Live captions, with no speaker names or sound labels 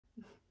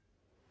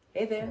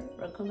Hey there,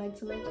 welcome back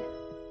to my channel.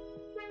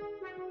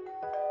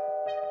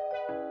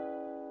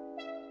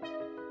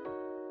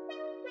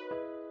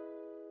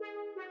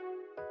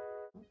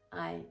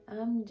 I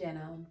am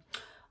Jenna.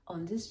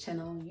 On this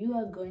channel, you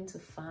are going to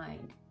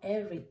find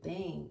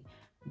everything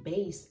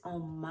based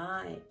on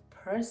my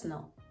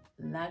personal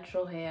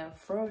natural hair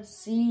for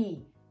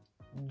C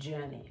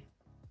journey.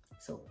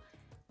 So,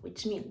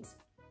 which means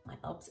my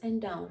ups and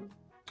downs,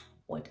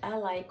 what I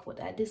like, what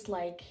I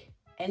dislike,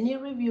 any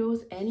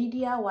reviews, any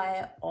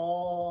DIY,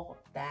 all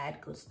that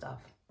good stuff.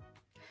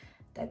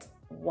 That's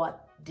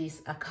what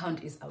this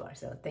account is about.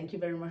 So thank you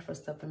very much for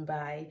stopping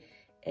by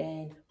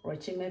and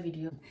watching my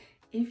video.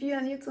 If you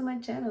are new to my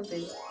channel,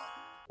 then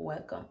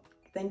welcome.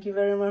 Thank you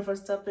very much for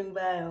stopping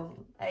by.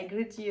 I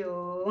greet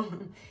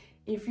you.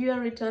 If you are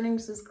a returning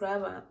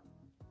subscriber,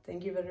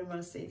 thank you very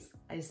much, sis.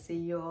 I see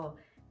you all.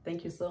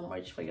 Thank you so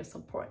much for your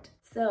support.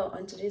 So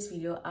on today's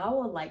video, I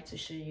would like to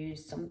show you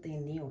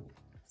something new,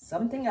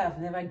 something I've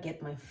never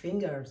get my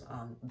fingers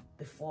on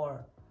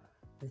before,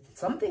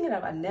 something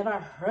that I've never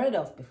heard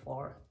of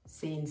before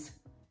since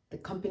the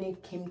company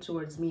came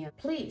towards me.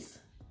 Please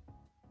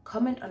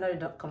comment under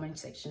the comment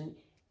section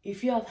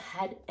if you have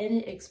had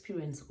any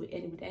experience with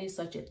any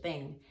such a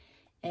thing,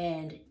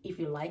 and if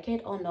you like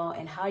it or not,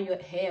 and how your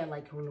hair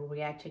really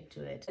reacted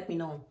to it. Let me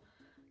know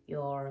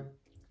your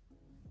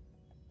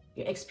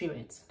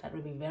experience. That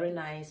would be very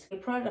nice. The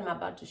product I'm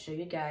about to show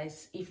you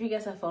guys, if you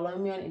guys are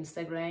following me on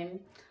Instagram,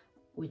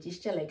 which is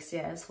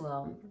Jelexia as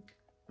well,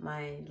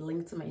 my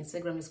link to my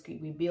Instagram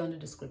will be on the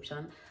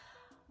description.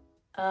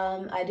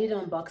 I did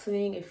an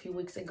unboxing a few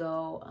weeks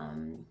ago.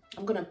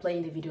 I'm gonna play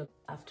in the video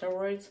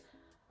afterwards.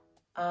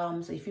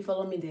 So if you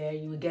follow me there,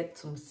 you will get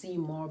to see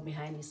more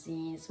behind the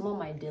scenes, more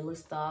my daily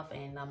stuff,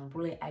 and I'm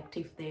really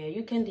active there.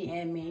 You can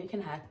DM me, you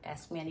can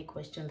ask me any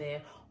question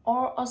there,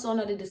 or also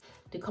under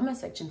the comment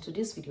section to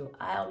this video.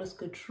 I always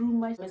go through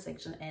my comment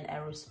section and I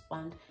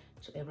respond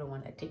to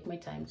everyone. I take my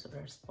time to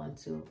respond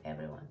to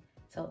everyone.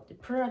 So the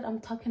product I'm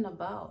talking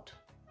about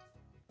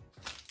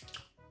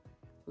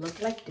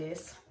look like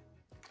this.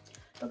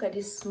 Look at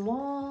this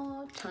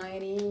small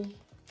tiny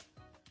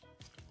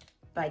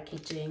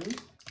packaging,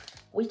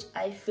 which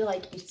I feel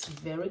like it's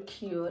very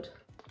cute.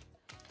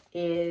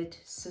 It's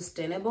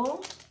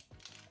sustainable.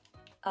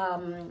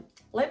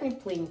 Let me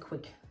play in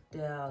quick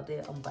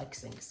the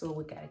unboxing so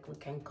we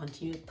can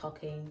continue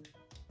talking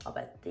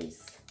about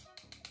this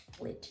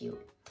little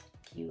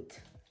cute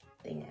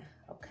thing.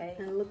 Okay,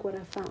 and look what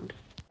I found.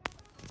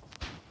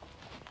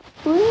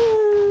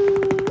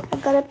 Ooh, I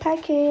got a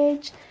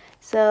package.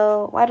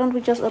 So why don't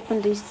we just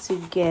open this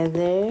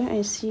together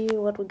and see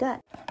what we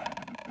got?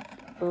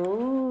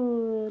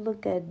 Oh,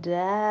 look at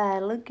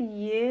that. Look at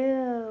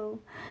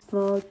you.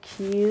 Small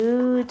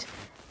cute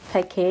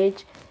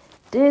package.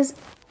 This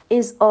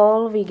is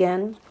all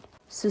vegan,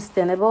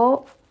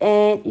 sustainable,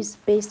 and it's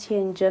based here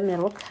in Germany.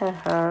 Look at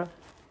her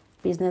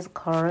business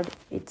card.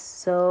 It's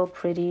so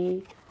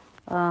pretty.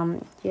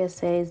 Here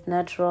says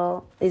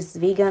natural, it's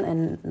vegan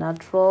and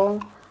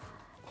natural,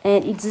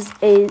 and it's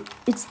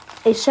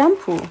a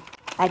shampoo.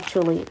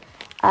 Actually,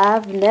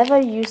 I've never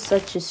used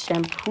such a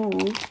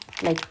shampoo,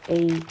 like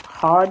a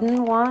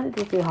hardened one. It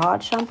will be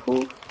hard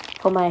shampoo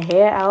for my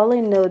hair. I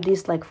only know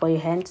this like for a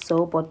hand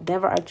soap, but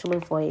never actually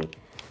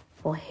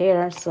for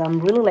hair. So I'm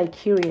really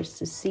curious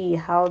to see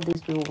how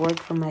this will work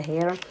for my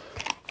hair.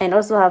 And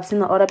also I've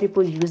seen other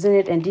people using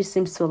it, and this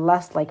seems to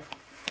last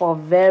for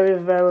very,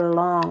 very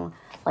long,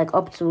 like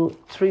up to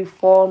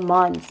 3-4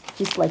 months,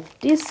 just like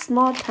this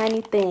small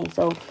tiny thing.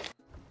 So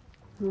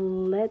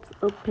let's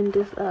open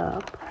this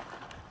up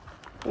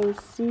and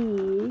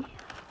see.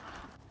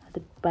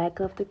 The back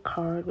of the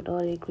card with all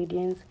the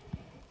ingredients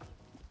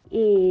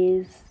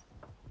is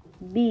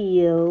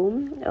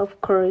bio, of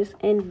course,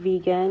 and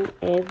vegan,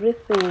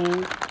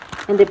 everything.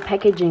 And the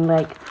packaging,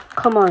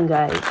 come on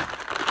guys,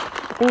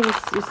 I think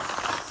it's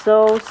just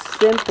so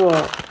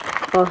simple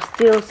but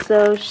still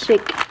so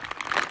chic.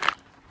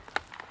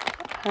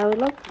 How it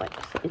looks like,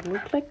 so it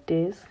looks like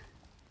this.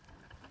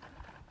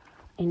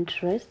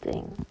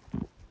 Interesting.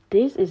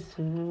 This is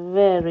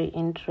very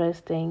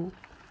interesting.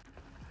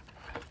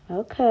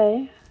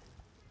 Okay,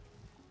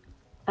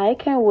 I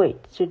can't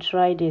wait to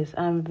try this.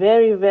 I'm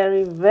very,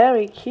 very,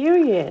 very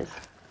curious.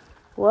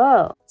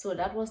 Wow. So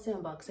that was the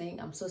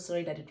unboxing. I'm so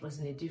sorry that it was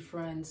in a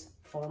different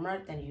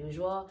format than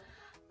usual,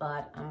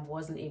 but I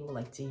wasn't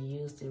able to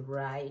use the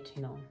right,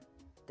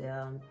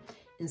 the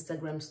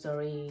Instagram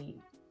story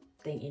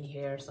thing in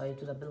here. So it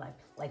would have been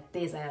like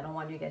this, and I don't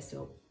want you guys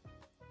to,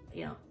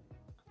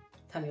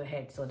 turn your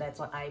head. So that's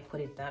why I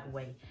put it that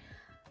way.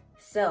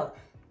 So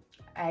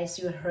as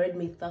you heard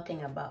me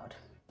talking about,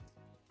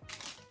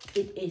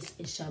 it is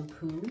a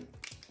shampoo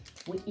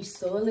which is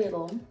so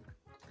little.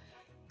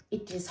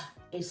 It is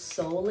a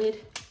solid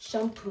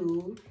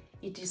shampoo.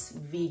 It is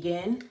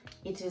vegan.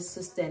 It is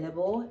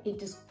sustainable.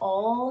 It is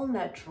all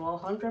natural,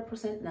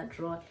 100%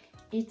 natural.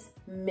 It's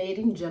made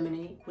in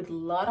Germany with a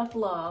lot of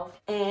love,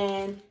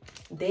 and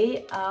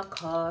they are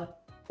called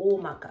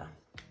MAKA.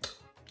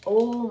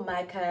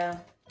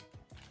 MAKA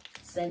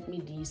sent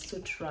me these to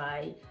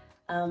try.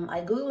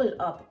 I googled it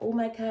up.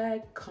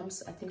 MAKA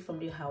comes, I think, from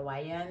the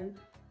Hawaiian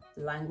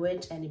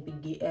language, and it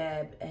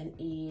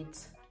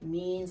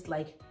means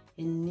like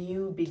a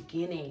new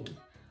beginning,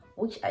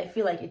 which I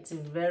feel like it's a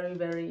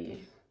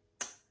very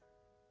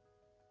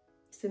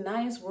it's a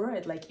nice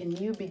word, like a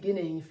new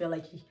beginning. You feel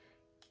like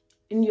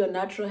in your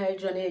natural hair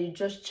journey, you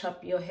just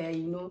chop your hair,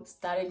 you know,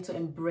 starting to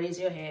embrace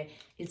your hair.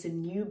 It's a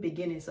new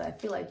beginning. So I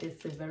feel like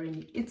it's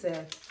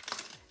a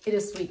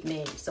sweet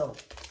name. So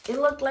it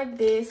looked like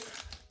this.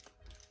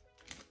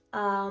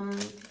 I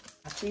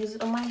have to use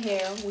it on my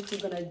hair, which we're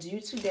gonna do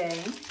today.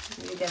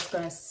 You guys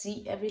gonna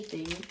see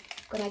everything,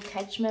 gonna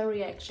catch my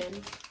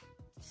reaction.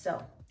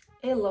 So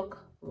it look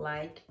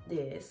like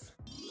this.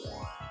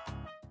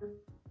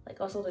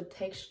 Like also the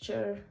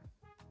texture,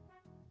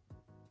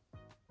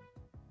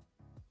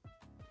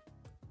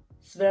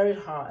 it's very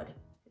hard.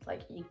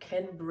 Like you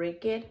can't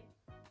break it.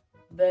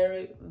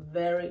 Very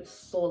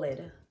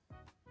solid.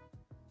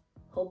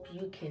 Hope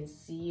you can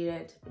see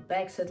it. The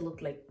back side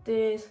look like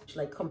this.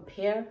 Like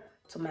compare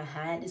to my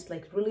hand, it's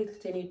like really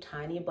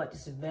tiny, but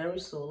it's very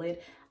solid.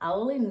 I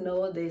only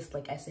know this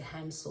like as a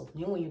hand soap.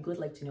 You know when you go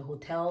like to the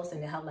hotels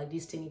and they have like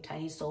these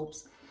tiny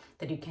soaps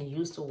that you can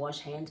use to wash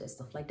hands and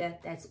stuff like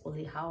that. That's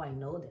only how I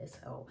know this.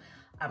 So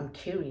I'm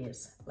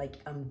curious, like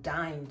I'm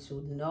dying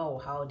to know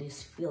how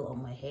this feel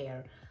on my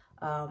hair.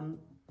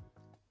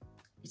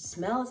 It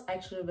smells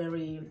actually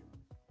very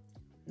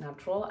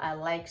natural. I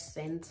like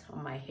scent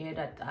on my hair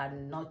that are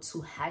not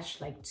too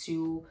harsh, like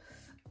too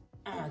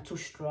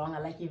strong. I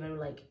like it very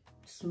like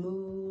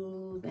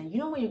smooth, and you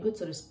know when you go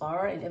to the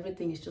spa and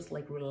everything is just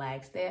like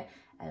relaxed there.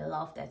 I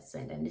love that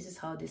scent, and this is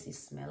how this is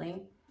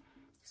smelling.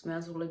 It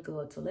smells really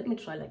good. So let me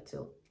try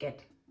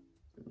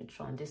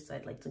on this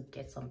side like to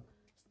get some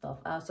stuff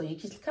out. So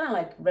it's kind of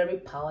like very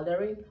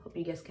powdery. Hope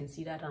you guys can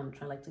see that. I'm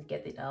trying like to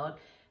get it out.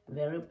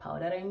 Very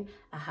powdering.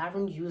 I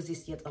haven't used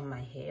this yet on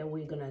my hair.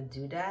 We're gonna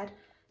do that.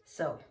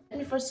 So let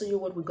me first show you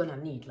what we're gonna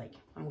need. Like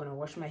I'm gonna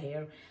wash my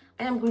hair.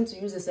 I am going to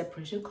use a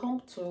separation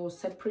comb to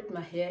separate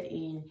my hair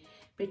in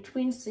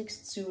between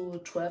 6 to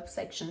 12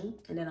 sections,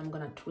 and then I'm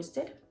gonna twist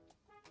it.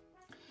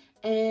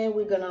 And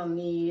we're gonna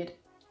need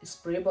a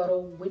spray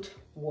bottle with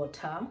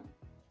water.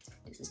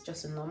 This is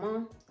just a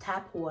normal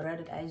tap water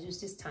that I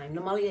use this time.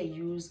 Normally I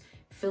use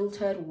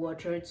filtered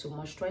water to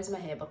moisturize my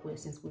hair, but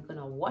since we're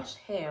gonna wash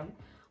hair,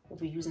 we'll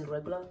be using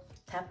regular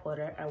tap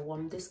water. I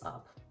warm this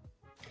up.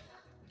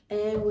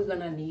 And we're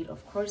gonna need,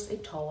 of course, a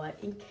towel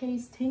in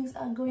case things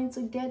are going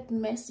to get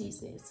messy,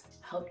 sis.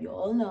 I hope you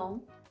all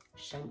know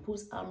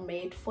shampoos are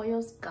made for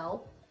your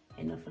scalp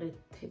and not for the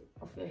tip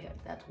of your hair.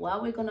 That's why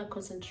we're gonna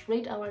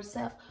concentrate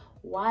ourselves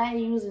while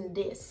using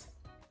this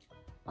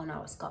on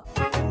our scalp.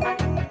 Oh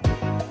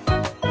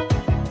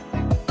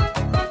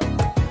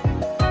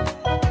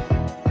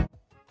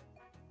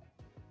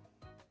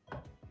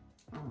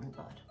my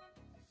God.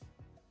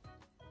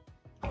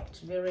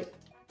 It's very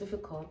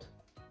difficult.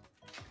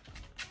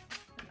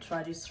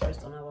 Try this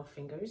first on our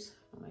fingers,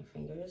 on my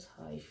fingers,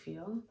 how I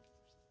feel.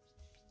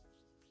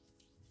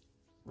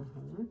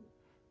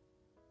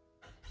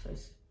 So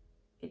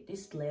it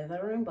is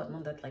leathering, but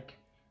not that like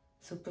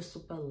super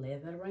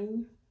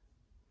leathering.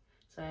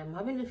 So I'm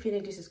having the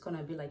feeling this is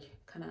gonna be like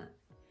kind of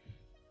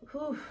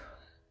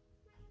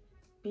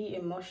be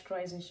a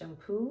moisturizing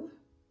shampoo.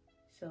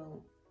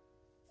 So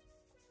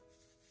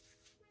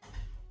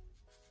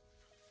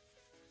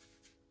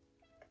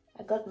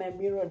I got my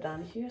mirror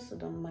down here, so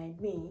don't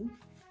mind me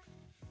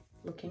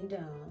looking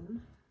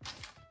down.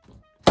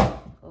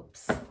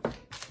 Oops,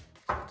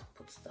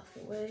 put stuff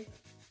away.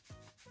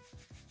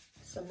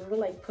 So I'm really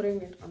like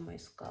putting it on my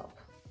scalp,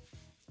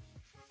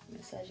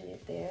 massaging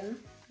it there,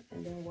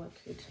 and then work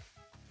it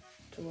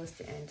towards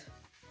the end.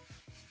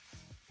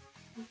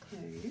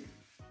 Okay,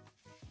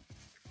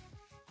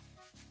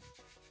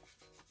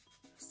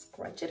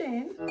 scratch it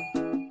in.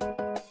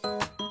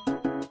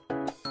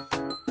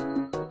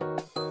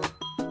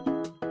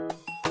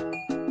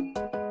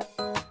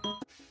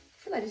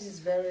 This is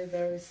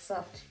very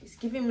soft. It's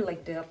giving me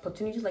like the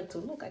opportunity like to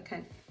look.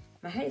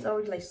 My hair is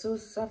already like so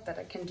soft that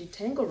I can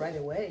detangle right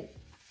away.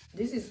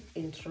 This is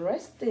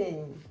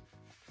interesting.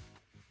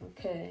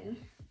 Okay,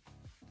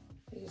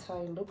 this is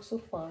how it looks so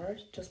far,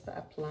 just by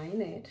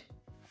applying it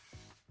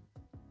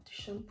to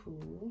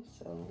shampoo.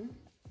 So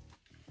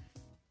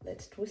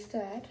let's twist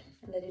that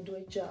and let it do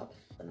a job.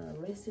 I'm gonna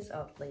rinse this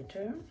out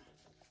later.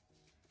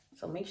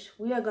 So make sure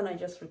we are gonna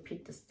just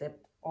repeat the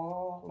step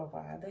all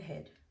over the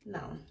head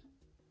now.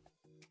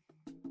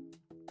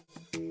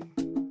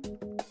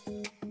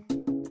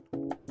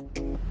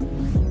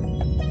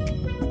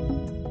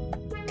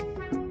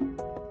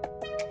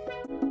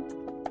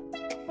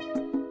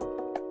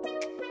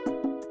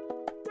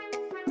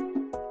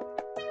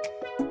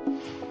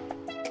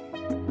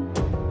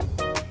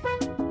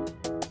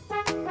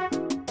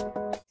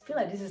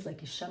 This is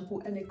like a shampoo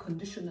and a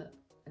conditioner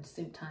at the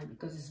same time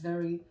because it's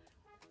very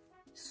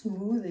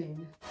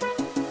smoothing.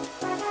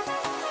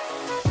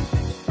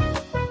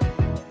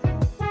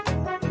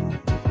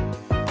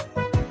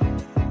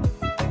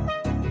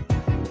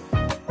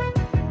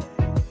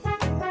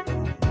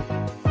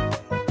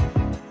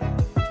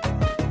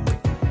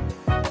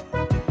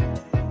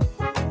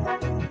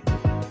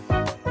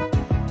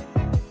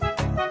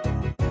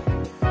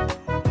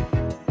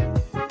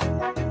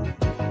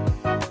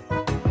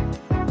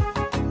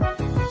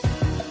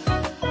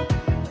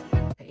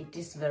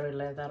 very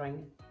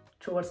leathering.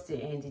 Towards the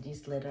end it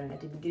is leathering.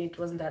 At the beginning it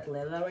wasn't that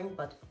leathering,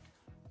 but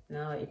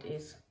now it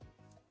is.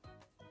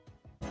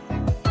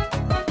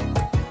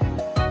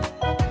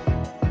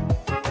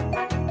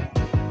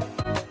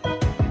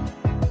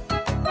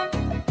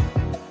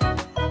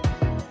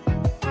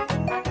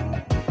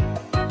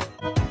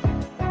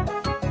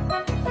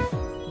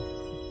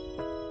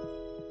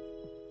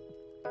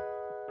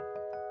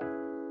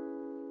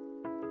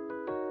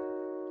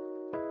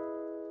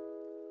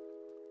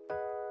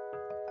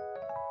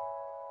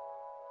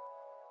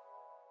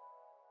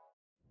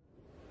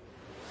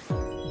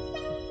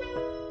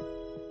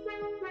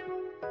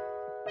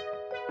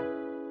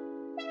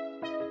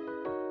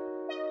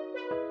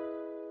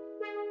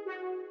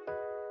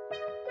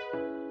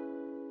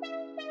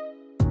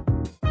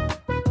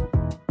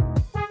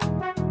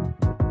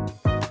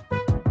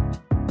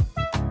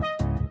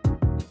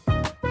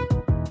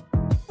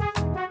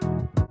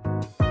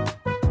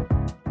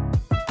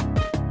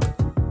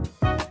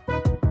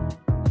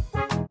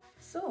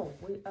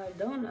 We are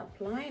done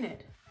applying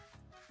it.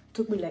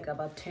 Took me like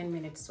about 10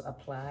 minutes to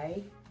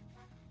apply.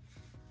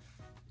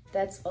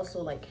 That's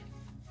also like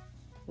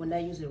when I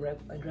use a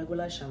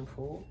regular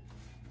shampoo,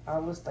 I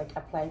always like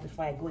apply it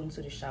before I go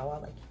into the shower,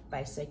 like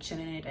by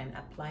sectioning it and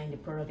applying the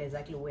product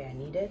exactly where I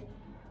need it.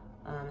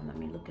 I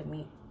mean, look at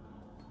me,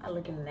 I'm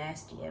looking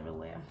nasty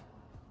everywhere.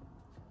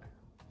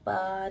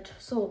 But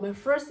so my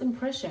first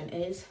impression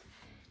is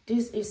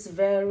this is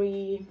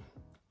very,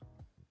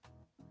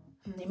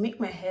 they make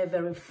my hair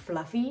very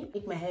fluffy,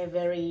 make my hair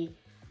very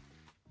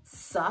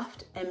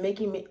soft, and make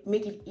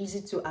it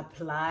easy to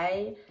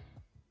apply.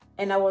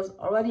 And I was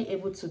already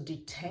able to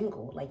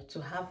detangle, like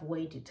to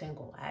halfway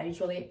detangle. I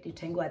usually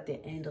detangle at the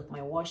end of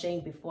my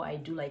washing before I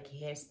do like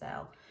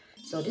hairstyle.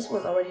 So this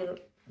was already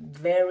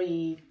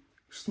very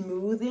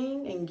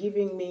smoothing and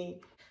giving me,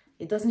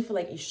 it doesn't feel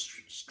like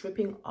it's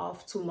stripping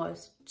off too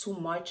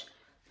much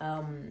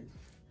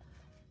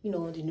you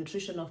know, the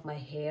nutrition of my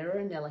hair,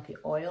 and they're like the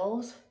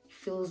oils.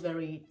 Feels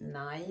very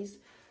nice.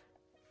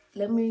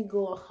 Let me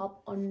go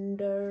hop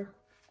under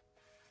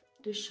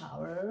the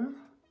shower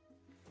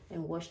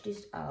and wash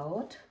this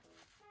out,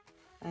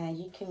 and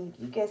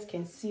you guys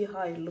can see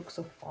how it looks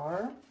so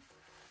far.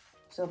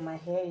 So my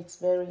hair, it's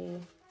very,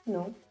 you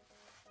know,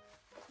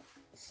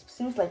 it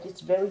seems like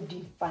it's very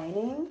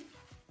defining.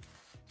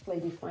 It's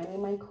like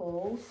defining my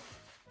curls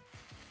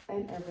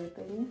and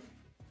everything.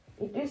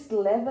 It is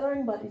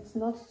leathering, but it's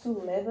not too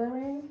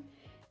leathering.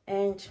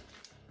 And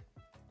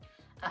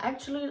I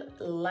actually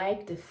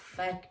like the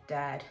fact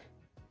that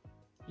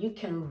you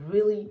can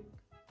really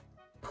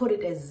put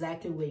it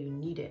exactly where you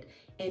need it,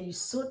 and it's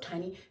so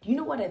tiny. You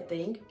know what I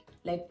think?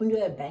 Like when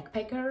you're a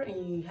backpacker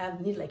and you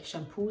need like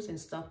shampoos and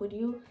stuff with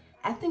you,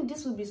 I think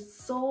this would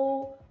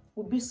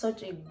be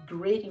such a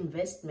great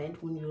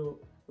investment when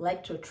you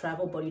like to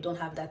travel but you don't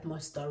have that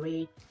much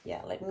storage.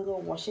 Yeah, let me go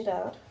wash it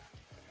out,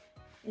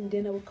 and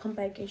then I will come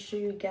back and show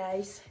you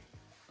guys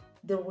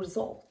the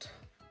result.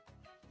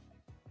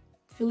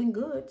 Feeling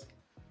good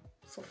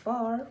so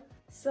far.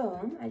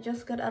 So I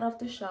just got out of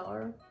the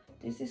shower.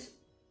 This is,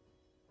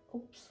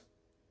 oops,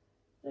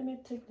 let me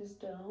take this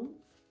down.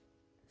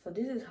 So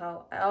this is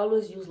how I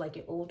always use like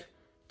an old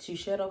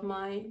t-shirt of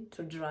mine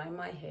to dry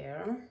my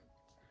hair.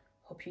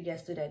 Hope you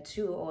guys do that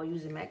too, or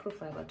use a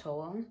microfiber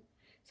towel.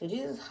 So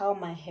this is how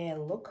my hair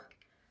look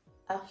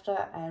after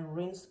I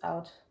rinse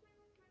out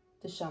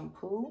the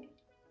shampoo.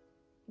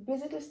 It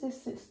basically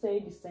still stay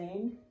the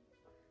same.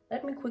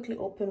 Let me quickly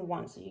open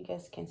one so you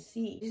guys can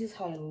see. This is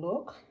how it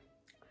look.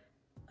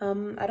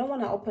 I don't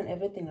want to open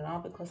everything now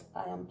because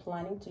I am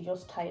planning to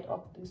just tie it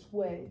up this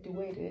way, the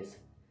way it is,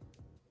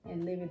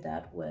 and leave it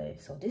that way.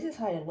 So this is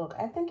how it look.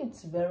 I think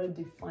it's very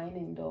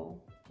defining though.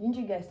 Didn't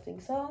you guys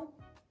think so?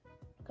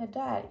 Look at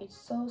that. It's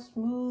so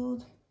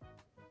smooth.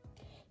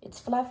 It's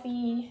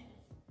fluffy.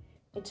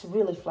 It's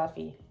really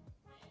fluffy.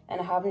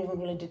 And I haven't even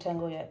really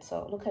detangled yet.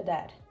 So look at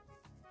that.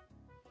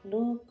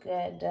 Look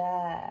at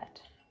that.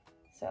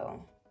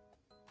 So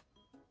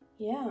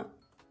yeah.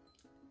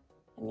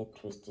 Let me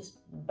twist this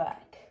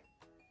back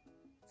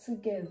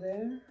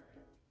together.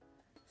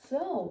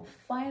 So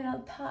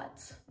final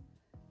thoughts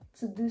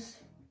to this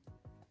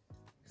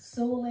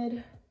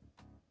solid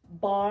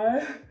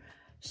bar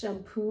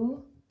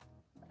shampoo.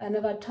 I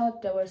never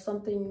thought there was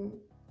something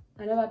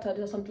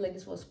like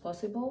this was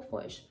possible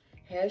for a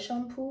hair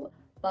shampoo,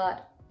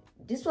 but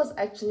this was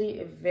actually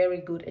a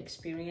very good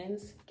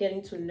experience,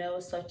 getting to know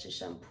such a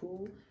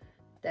shampoo,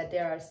 that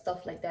there are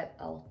stuff like that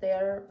out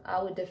there.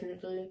 I would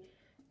definitely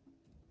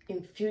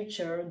in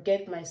future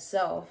get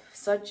myself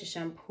such a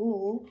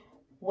shampoo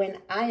when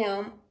I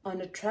am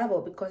on a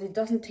travel, because it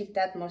doesn't take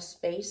that much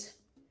space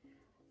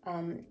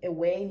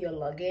away in your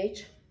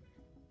luggage.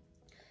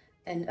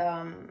 And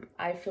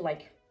I feel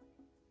like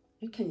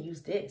you can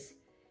use this.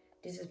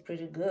 This is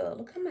pretty good.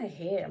 Look at my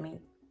hair. I mean,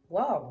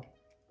 wow,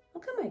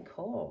 look at my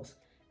curls.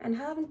 And I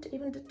haven't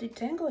even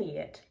detangled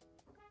yet.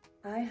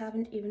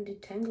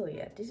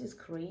 This is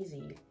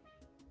crazy.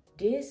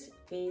 This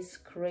is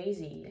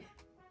crazy.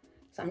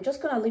 So I'm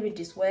just gonna leave it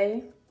this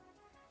way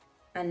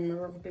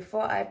And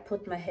before I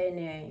put my hair in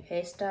a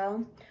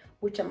hairstyle,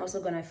 which I'm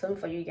also gonna film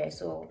for you guys,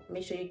 so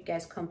make sure you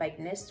guys come back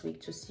next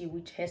week to see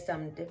which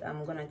hairstyle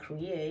I'm gonna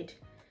create.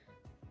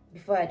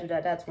 Before I do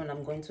that, that's when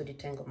I'm going to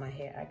detangle my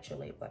hair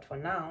actually, but for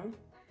now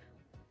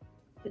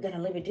we're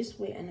gonna leave it this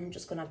way and I'm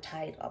just gonna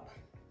tie it up.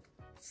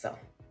 So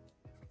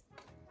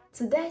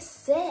to that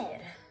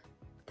said,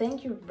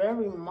 thank you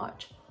very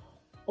much,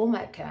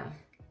 MAKA,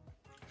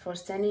 for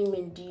sending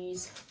me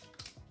this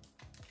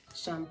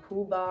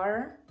shampoo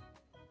bar,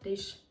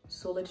 this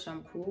solid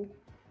shampoo.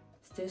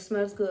 Still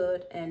smells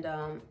good, and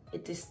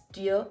it is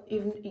still,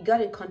 even you got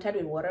it in contact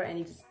with water and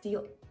it's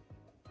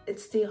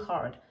still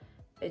hard.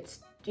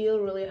 It's still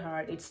really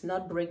hard. It's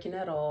not breaking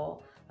at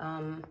all.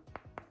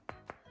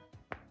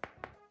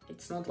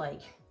 It's not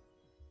like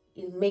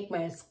it make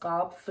my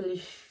scalp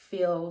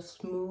feel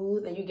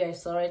smooth, and you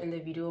guys saw it in the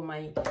video.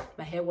 My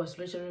hair was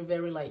literally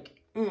very like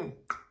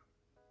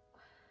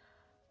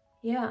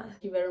yeah.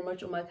 Thank you very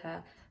much,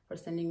 MAKA, for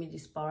sending me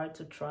this bar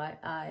to try.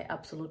 I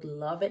absolutely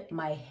love it.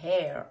 My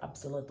hair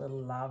absolutely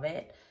love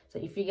it. So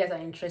if you guys are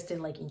interested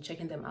like in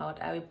checking them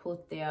out, I will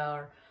put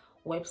their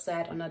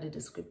website under the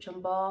description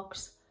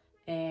box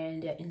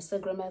and their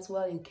Instagram as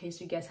well, in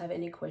case you guys have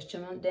any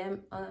question on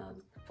them.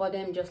 For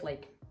them, just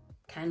like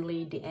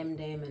kindly DM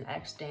them and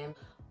ask them.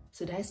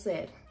 So that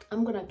said,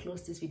 I'm gonna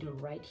close this video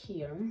right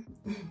here.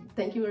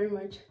 Thank you very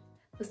much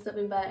for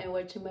stopping by and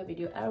watching my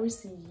video. I will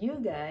see you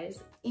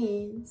guys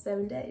in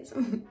 7 days.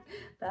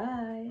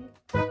 Bye.